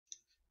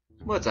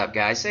What's up,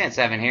 guys?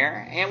 Sand7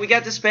 here, and we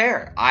got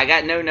Despair. I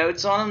got no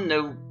notes on him,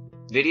 no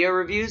video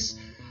reviews.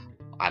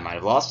 I might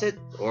have lost it,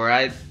 or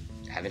I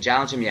haven't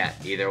challenged him yet.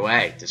 Either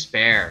way,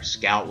 Despair,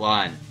 Scout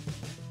 1.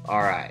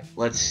 Alright,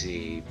 let's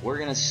see. We're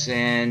gonna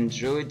send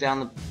Druid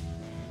down the...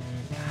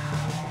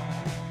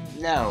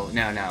 No.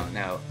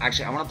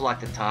 Actually, I want to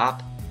block the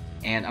top,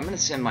 and I'm gonna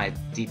send my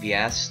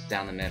DPS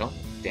down the middle.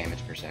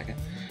 Damage per second.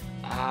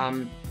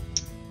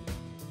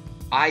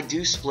 I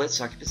do split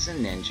Succubus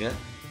and Ninja.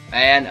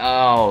 And,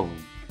 oh,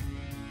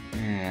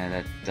 yeah,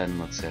 that doesn't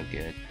look so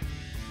good.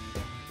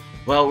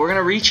 Well, we're going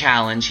to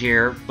re-challenge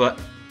here, but,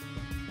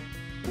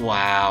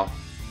 wow.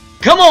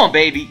 Come on,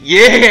 baby!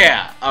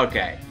 Yeah!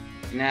 Okay.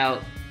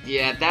 Now,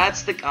 yeah,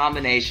 that's the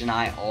combination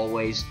I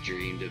always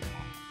dreamed of,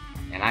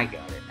 and I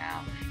got it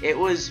now. It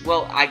was,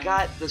 well, I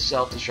got the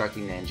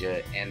self-destructing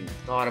Ninja and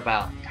thought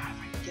about, God,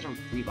 if I could get a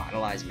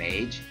revitalized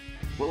Mage,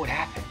 what would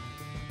happen?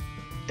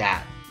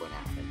 That would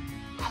happen.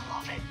 I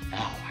love it.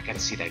 Oh, I got to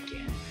see that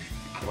again.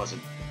 I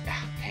wasn't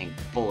paying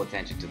full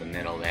attention to the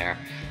middle there.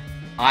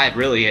 I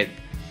really had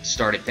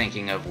started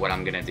thinking of what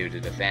I'm gonna do to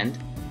defend,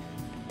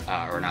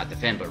 or not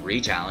defend, but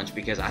re-challenge,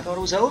 because I thought it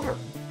was over.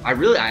 I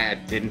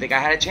didn't think I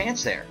had a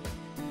chance there.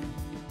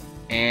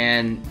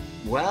 And,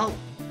 well,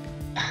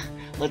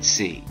 let's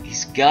see.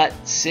 He's got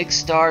 6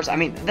 stars. I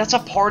mean, that's a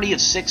party of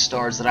 6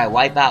 stars that I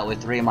wipe out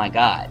with 3 of my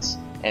guys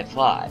at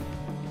 5.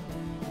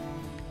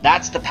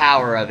 That's the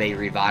power of a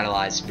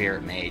revitalized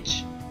Spirit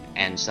Mage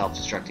and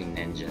self-destructing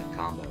Ninja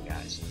combo,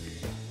 guys.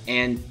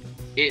 And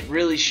it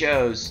really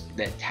shows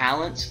that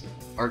talents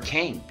are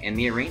king in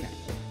the arena.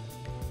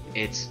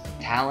 It's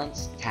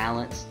talents.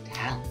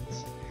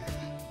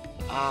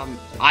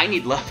 I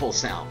need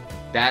levels now.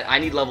 I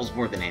need levels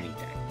more than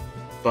anything.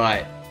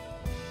 But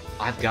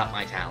I've got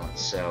my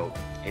talents, so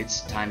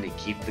it's time to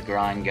keep the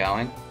grind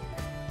going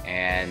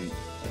and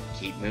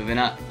keep moving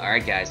up.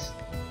 Alright, guys.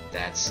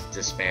 That's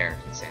Despair.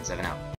 Sand7 out.